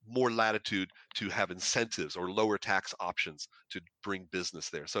more latitude to have incentives or lower tax options to bring business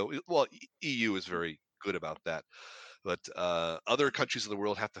there. So, EU is very good about that, but other countries in the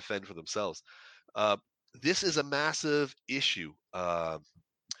world have to fend for themselves. Uh, this is a massive issue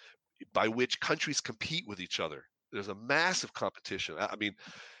by which countries compete with each other. There's a massive competition. I mean,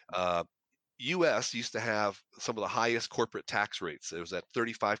 U.S. used to have some of the highest corporate tax rates. It was at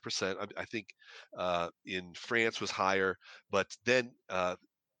 35%. I think in France was higher, but then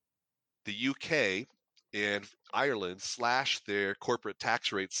the UK and Ireland slashed their corporate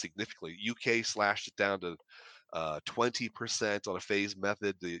tax rates significantly. UK slashed it down to 20% on a phased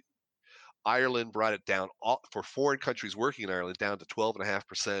method. Ireland brought it down for foreign countries working in Ireland down to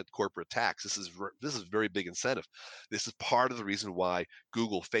 12.5% corporate tax. This is very big incentive. This is part of the reason why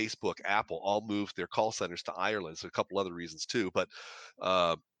Google, Facebook, Apple all moved their call centers to Ireland. So a couple other reasons too. But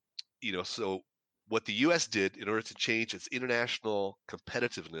so what the U.S. did in order to change its international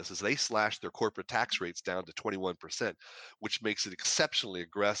competitiveness is they slashed their corporate tax rates down to 21%, which makes it exceptionally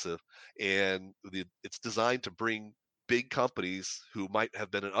aggressive, and it's designed to bring big companies who might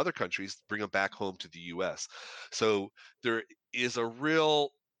have been in other countries, bring them back home to the U.S. So there is a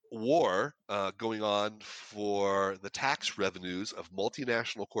real war going on for the tax revenues of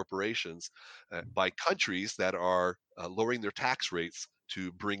multinational corporations by countries that are lowering their tax rates to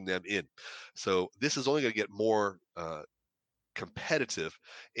bring them in. So this is only going to get more competitive,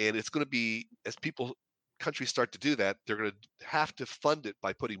 and it's going to be, as countries start to do that, they're going to have to fund it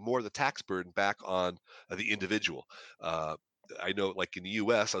by putting more of the tax burden back on the individual. I know, like in the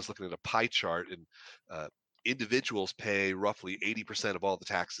U.S., I was looking at a pie chart, and individuals pay roughly 80% of all the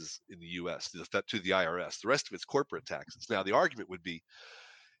taxes in the U.S. to the IRS. The rest of it's corporate taxes. Now, the argument would be,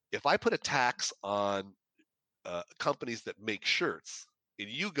 if I put a tax on companies that make shirts, and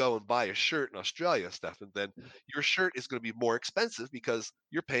you go and buy a shirt in Australia, Stefan, then your shirt is going to be more expensive because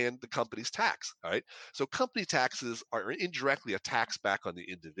you're paying the company's tax. All right. So company taxes are indirectly a tax back on the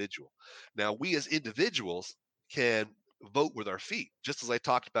individual. Now, we as individuals can vote with our feet, just as I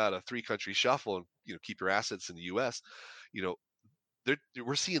talked about a 3-country shuffle and keep your assets in the U.S.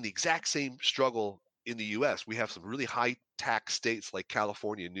 We're seeing the exact same struggle in the U.S. We have some really high tax states like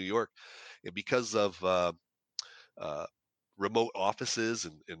California and New York, and because of remote offices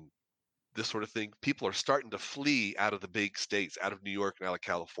and this sort of thing, people are starting to flee out of the big states, out of New York and out of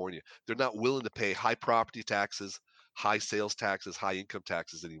California. They're not willing to pay high property taxes, high sales taxes, high income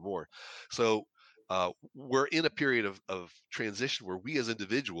taxes anymore. So we're in a period of transition where we as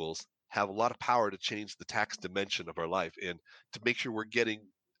individuals have a lot of power to change the tax dimension of our life and to make sure we're getting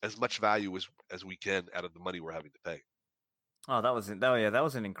as much value as we can out of the money we're having to pay. Oh, that was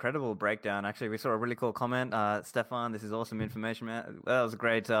an incredible breakdown. Actually, we saw a really cool comment. Stefan, this is awesome information, man. That was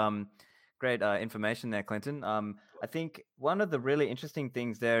great information there, Clinton. I think one of the really interesting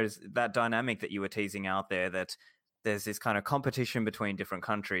things there is that dynamic that you were teasing out there, that there's this kind of competition between different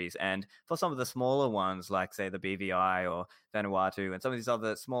countries. And for some of the smaller ones, like say the BVI or Vanuatu and some of these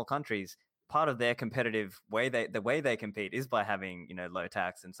other small countries, part of their competitive way, the way they compete is by having, low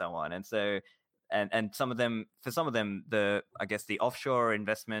tax and so on. And so and for some of them, the offshore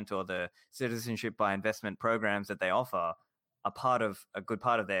investment or the citizenship by investment programs that they offer are a good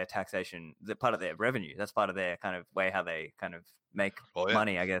part of their taxation, part of their revenue. That's part of their kind of way how they kind of make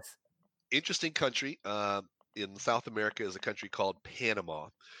money, I guess. Interesting country. in South America is a country called Panama,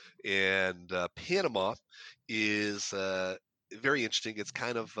 and Panama is very interesting. It's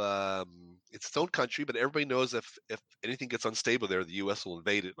kind of it's its own country, but everybody knows if anything gets unstable there, the U.S. will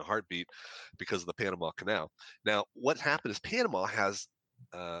invade it in a heartbeat because of the Panama Canal. Now, what happened is Panama has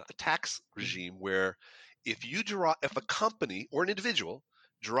a tax regime where if a company or an individual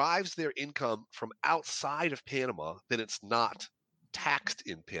drives their income from outside of Panama, then it's not taxed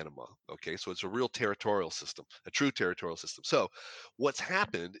in Panama. Okay, so it's a real territorial system, a true territorial system. So what's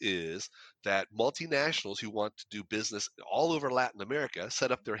happened is that multinationals who want to do business all over Latin America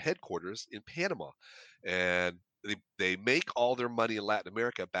set up their headquarters in Panama, and they make all their money in Latin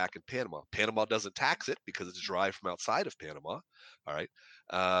America back in Panama. Panama doesn't tax it because it's derived from outside of Panama. All right.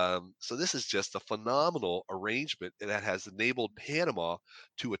 So this is just a phenomenal arrangement that has enabled Panama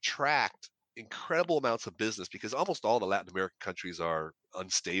to attract incredible amounts of business because almost all the Latin American countries are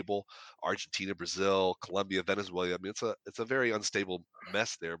unstable. Argentina, Brazil, Colombia, Venezuela. I mean, it's a very unstable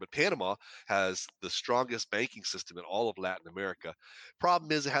mess there. But Panama has the strongest banking system in all of Latin America. Problem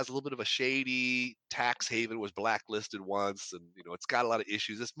is, it has a little bit of a shady tax haven. It was blacklisted once, and it's got a lot of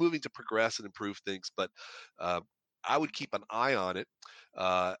issues. It's moving to progress and improve things, but I would keep an eye on it.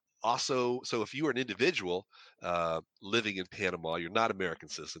 Also, so if you are an individual living in Panama, you're not American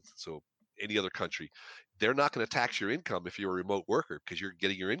citizen, so any other country, they're not going to tax your income if you're a remote worker because you're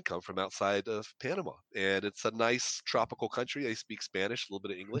getting your income from outside of Panama. And it's a nice tropical country. They speak Spanish, a little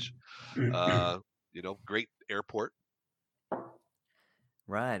bit of English. Great airport.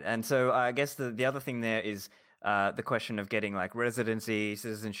 Right. And so I guess the other thing there is the question of getting like residency,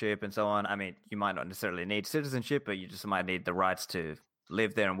 citizenship, and so on. I mean, you might not necessarily need citizenship, but you just might need the rights to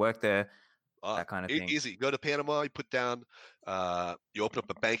live there and work there. That kind of thing. Easy. Go to Panama. You put down. You open up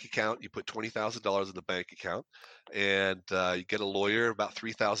a bank account. You put $20,000 in the bank account, and you get a lawyer about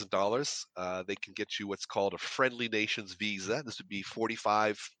 $3,000. They can get you what's called a friendly nations visa. This would be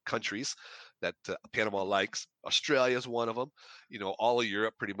 45 countries that Panama likes. Australia is one of them. All of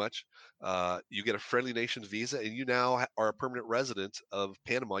Europe pretty much. You get a friendly nations visa, and you now are a permanent resident of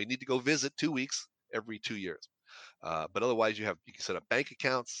Panama. You need to go visit 2 weeks every 2 years. But otherwise, you can set up bank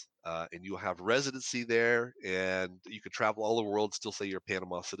accounts, and you'll have residency there, and you can travel all over the world. Still say you're a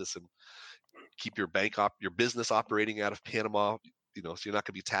Panama citizen. Keep your your business operating out of Panama. So you're not going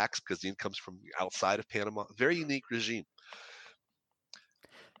to be taxed because the income's from outside of Panama. Very unique regime.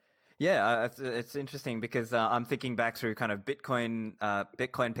 Yeah, it's interesting because I'm thinking back through kind of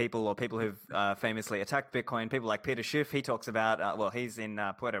Bitcoin people or people who've famously attacked Bitcoin. People like Peter Schiff, he talks about. Well, he's in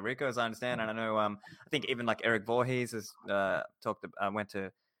Puerto Rico, as I understand, and I know. I think even like Eric Voorhees has went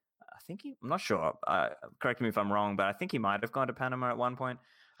to. I'm not sure. Correct me if I'm wrong, but I think he might have gone to Panama at one point.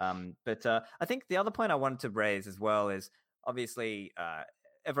 But I think the other point I wanted to raise as well is obviously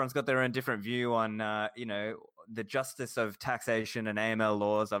everyone's got their own different view on the justice of taxation and AML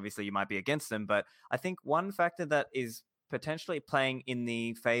laws. Obviously, you might be against them, but I think one factor that is potentially playing in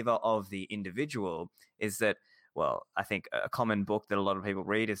the favor of the individual is that, well, I think a common book that a lot of people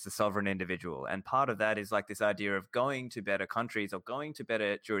read is The Sovereign Individual. And part of that is like this idea of going to better countries or going to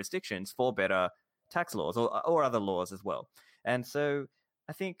better jurisdictions for better tax laws or other laws as well. And so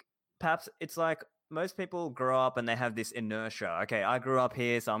I think perhaps it's like most people grow up and they have this inertia. Okay, I grew up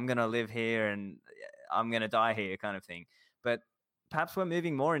here, so I'm going to live here and I'm going to die here kind of thing. But perhaps we're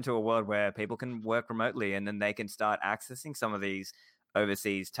moving more into a world where people can work remotely and then they can start accessing some of these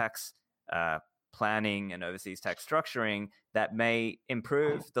overseas tax planning and overseas tax structuring that may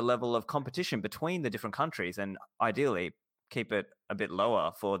improve the level of competition between the different countries and ideally keep it a bit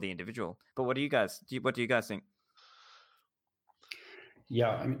lower for the individual. But what do you guys think?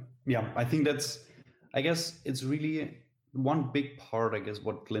 Yeah, I think I guess it's really one big part. I guess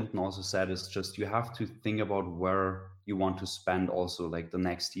what Clinton also said is just you have to think about where you want to spend also like the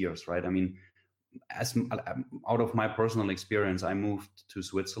next years, right? I mean, as out of my personal experience, I moved to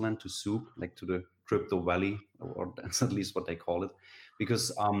Switzerland, to Zug, like to the crypto valley, or that's at least what they call it,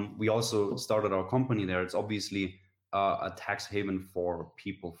 because we also started our company there. It's obviously a tax haven for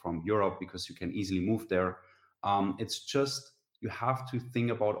people from Europe because you can easily move there. It's just you have to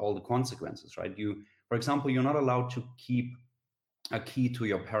think about all the consequences, right? For example, you're not allowed to keep a key to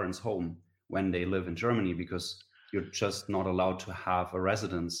your parents' home when they live in Germany because you're just not allowed to have a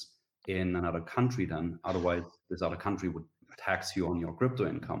residence in another country then. Otherwise, this other country would tax you on your crypto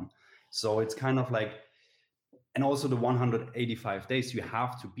income. So it's kind of like, and also the 185 days, you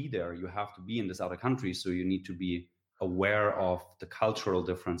have to be there. You have to be in this other country. So you need to be aware of the cultural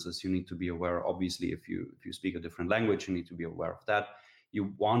differences. You need to be aware, obviously, if you speak a different language, you need to be aware of that.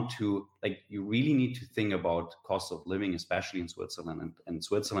 You really need to think about cost of living, especially in Switzerland. And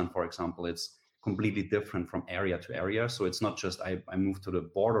Switzerland, for example, it's completely different from area to area. So it's not just I moved to the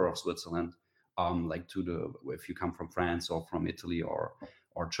border of Switzerland, like if you come from France or from Italy or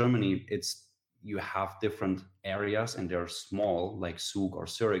Germany, it's you have different areas and they're small, like Zug or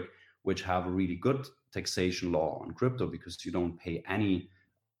Zurich, which have a really good taxation law on crypto because you don't pay any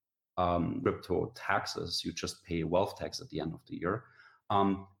crypto taxes. You just pay wealth tax at the end of the year.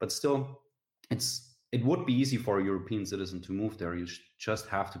 But still, it would be easy for a European citizen to move there. You just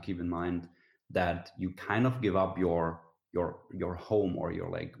have to keep in mind that you kind of give up your home or your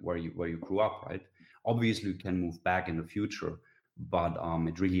like where you grew up, right? Obviously, you can move back in the future, but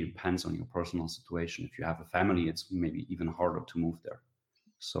it really depends on your personal situation. If you have a family, it's maybe even harder to move there.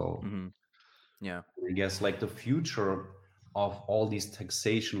 So, yeah, I guess like the future of all these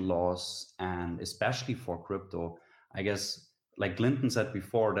taxation laws, and especially for crypto, I guess like Clinton said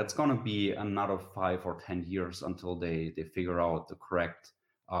before, that's going to be another 5 or 10 years until they figure out the correct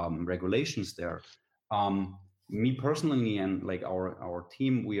regulations there. Me personally and like our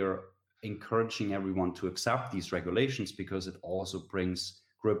team, we are encouraging everyone to accept these regulations because it also brings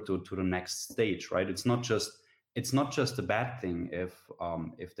crypto to the next stage, right? It's not just a bad thing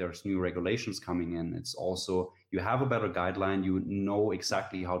if there's new regulations coming in. It's also you have a better guideline, you know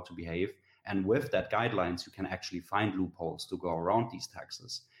exactly how to behave, and with that guidelines you can actually find loopholes to go around these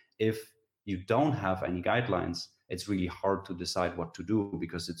taxes. If you don't have any guidelines, it's really hard to decide what to do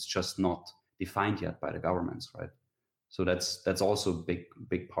because it's just not defined yet by the governments, right? So that's also a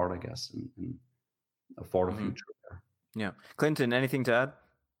big part, I guess, in for the future there. Yeah, Clinton, anything to add?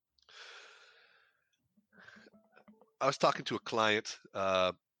 I was talking to a client.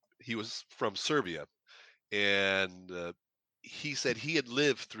 He was from Serbia, and he said he had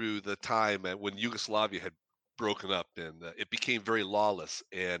lived through the time when Yugoslavia had broken up and it became very lawless,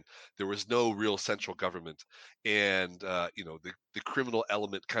 and there was no real central government, and the criminal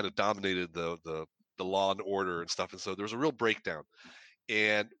element kind of dominated the law and order and stuff, and so there was a real breakdown.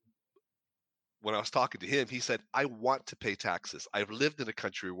 And when I was talking to him, he said, I want to pay taxes. I've lived in a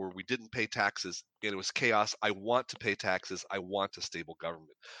country where we didn't pay taxes and it was chaos. I want to pay taxes. I want a stable government.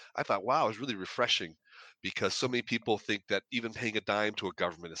 I thought, wow, it was really refreshing because so many people think that even paying a dime to a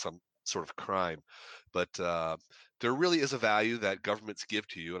government is some sort of crime. But there really is a value that governments give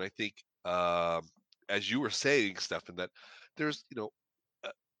to you. And I think, as you were saying, Stefan, that there's,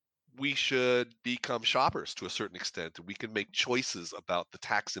 we should become shoppers to a certain extent. We can make choices about the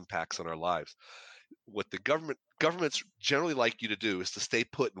tax impacts on our lives. What the governments generally like you to do is to stay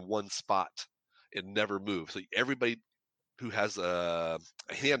put in one spot and never move. So everybody who has a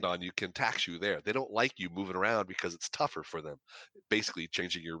hand on you can tax you there. They don't like you moving around because it's tougher for them, basically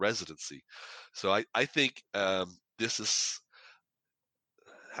changing your residency. So I think this is,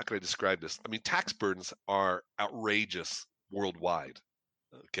 how can I describe this? I mean, tax burdens are outrageous worldwide.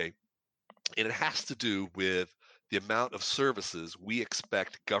 Okay. And it has to do with the amount of services we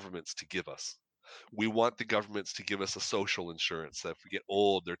expect governments to give us. We want the governments to give us a social insurance. So if we get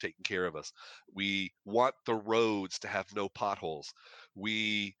old, they're taking care of us. We want the roads to have no potholes.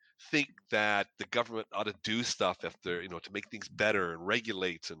 We think that the government ought to do stuff if they're, to make things better and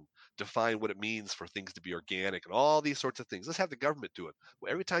regulate and define what it means for things to be organic and all these sorts of things. Let's have the government do it.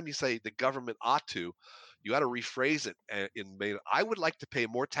 Well, every time you say the government ought to, you got to rephrase it in I would like to pay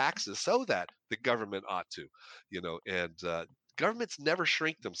more taxes so that the government ought to, and governments never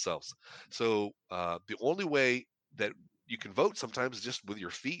shrink themselves. So the only way that you can vote sometimes is just with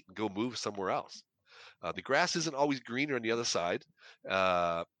your feet and go move somewhere else. The grass isn't always greener on the other side.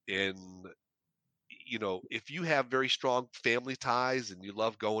 And if you have very strong family ties and you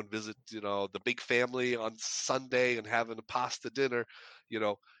love going visit, the big family on Sunday and having a pasta dinner,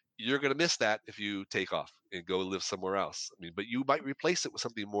 you're going to miss that if you take off and go live somewhere else. I mean, but you might replace it with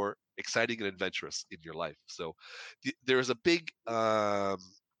something more exciting and adventurous in your life. So there's a big, you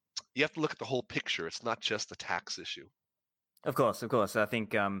have to look at the whole picture. It's not just a tax issue. Of course. I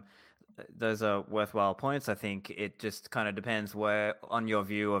think those are worthwhile points. I think it just kind of depends on your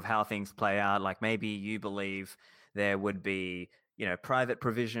view of how things play out. Like maybe you believe there would be, private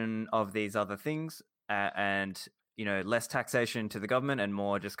provision of these other things and, less taxation to the government and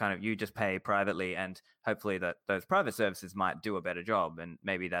more just kind of you just pay privately, and hopefully that those private services might do a better job. And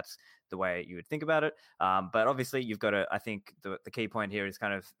maybe that's the way you would think about it. But obviously you've got to, I think the key point here is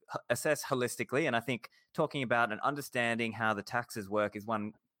kind of assess holistically. And I think talking about and understanding how the taxes work is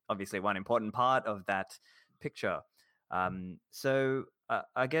obviously one important part of that picture. So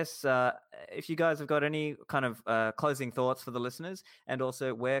I guess if you guys have got any kind of closing thoughts for the listeners, and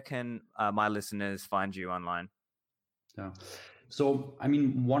also where can my listeners find you online? Yeah. So, I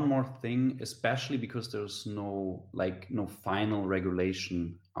mean, one more thing, especially because there's no final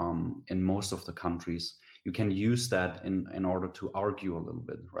regulation in most of the countries, you can use that in order to argue a little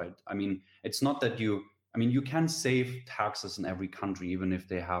bit, right? I mean, it's not that you can save taxes in every country, even if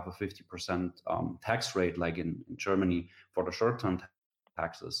they have a 50% tax rate, like in Germany for the short-term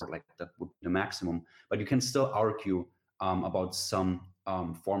taxes, or like that would be the maximum. But you can still argue about some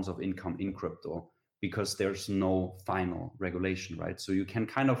forms of income in crypto, because there's no final regulation, right? So you can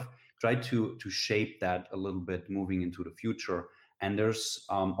kind of try to shape that a little bit moving into the future. And there's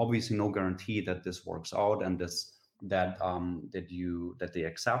obviously no guarantee that this works out and that they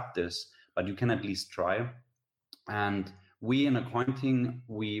accept this, but you can at least try. And we in accounting,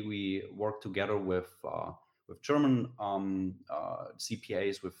 we work together with German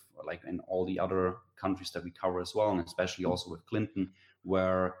CPAs, with like in all the other countries that we cover as well, and especially also with Clinton,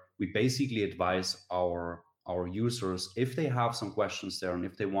 where we basically advise our users if they have some questions there, and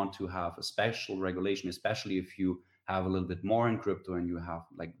if they want to have a special regulation, especially if you have a little bit more in crypto and you have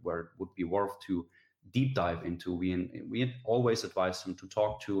like where it would be worth to deep dive into. We always advise them to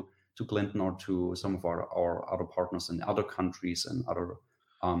talk to Clinton or to some of our other partners in other countries and other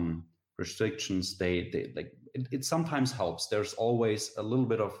restrictions. They like it sometimes helps. There's always a little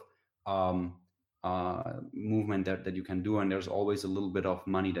bit of movement that you can do, and there's always a little bit of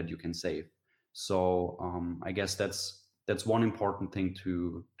money that you can save. So I guess that's one important thing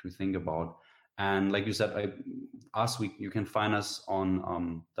to think about. And like you said, you can find us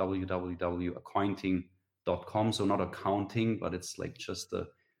on www.accounting.com. So not accounting, but it's like just the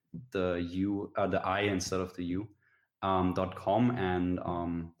I instead of the U, .com. And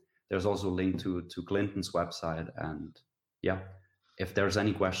there's also a link to Clinton's website. And yeah, if there's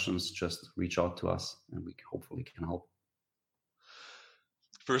any questions, just reach out to us and we hopefully can help.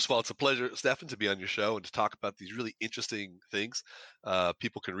 First of all, it's a pleasure, Stefan, to be on your show and to talk about these really interesting things.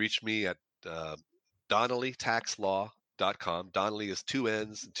 People can reach me at DonnellyTaxLaw.com. Donnelly is 2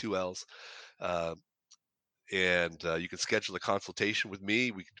 N's and 2 L's. And you can schedule a consultation with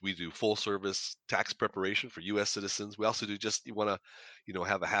me. We do full service tax preparation for U.S. citizens. We also do you want to,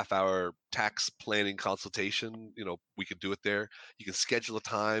 have a half-hour tax planning consultation. We can do it there. You can schedule a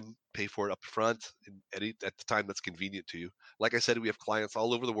time, pay for it up front, at the time that's convenient to you. Like I said, we have clients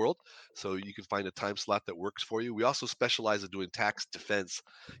all over the world, so you can find a time slot that works for you. We also specialize in doing tax defense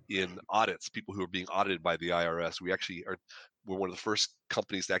in audits. People who are being audited by the IRS. We're one of the first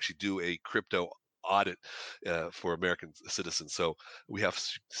companies to actually do a crypto audit for American citizens. So we have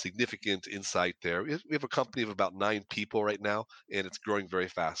significant insight there. We have a company of about 9 people right now, and it's growing very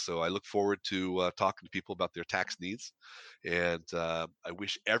fast. So I look forward to talking to people about their tax needs. And I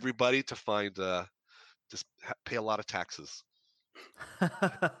wish everybody to pay a lot of taxes.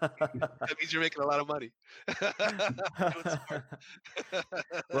 That means you're making a lot of money.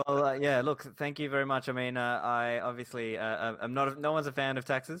 Well, yeah, look, thank you very much. I mean, I obviously, no one's a fan of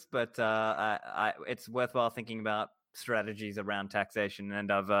taxes, but it's worthwhile thinking about strategies around taxation. And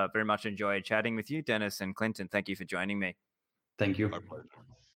I've very much enjoyed chatting with you, Dennis and Clinton. Thank you for joining me. Thank you. My pleasure.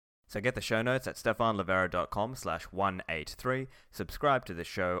 So get the show notes at stefanlivera.com/183. Subscribe to the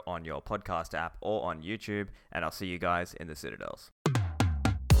show on your podcast app or on YouTube, and I'll see you guys in the Citadels.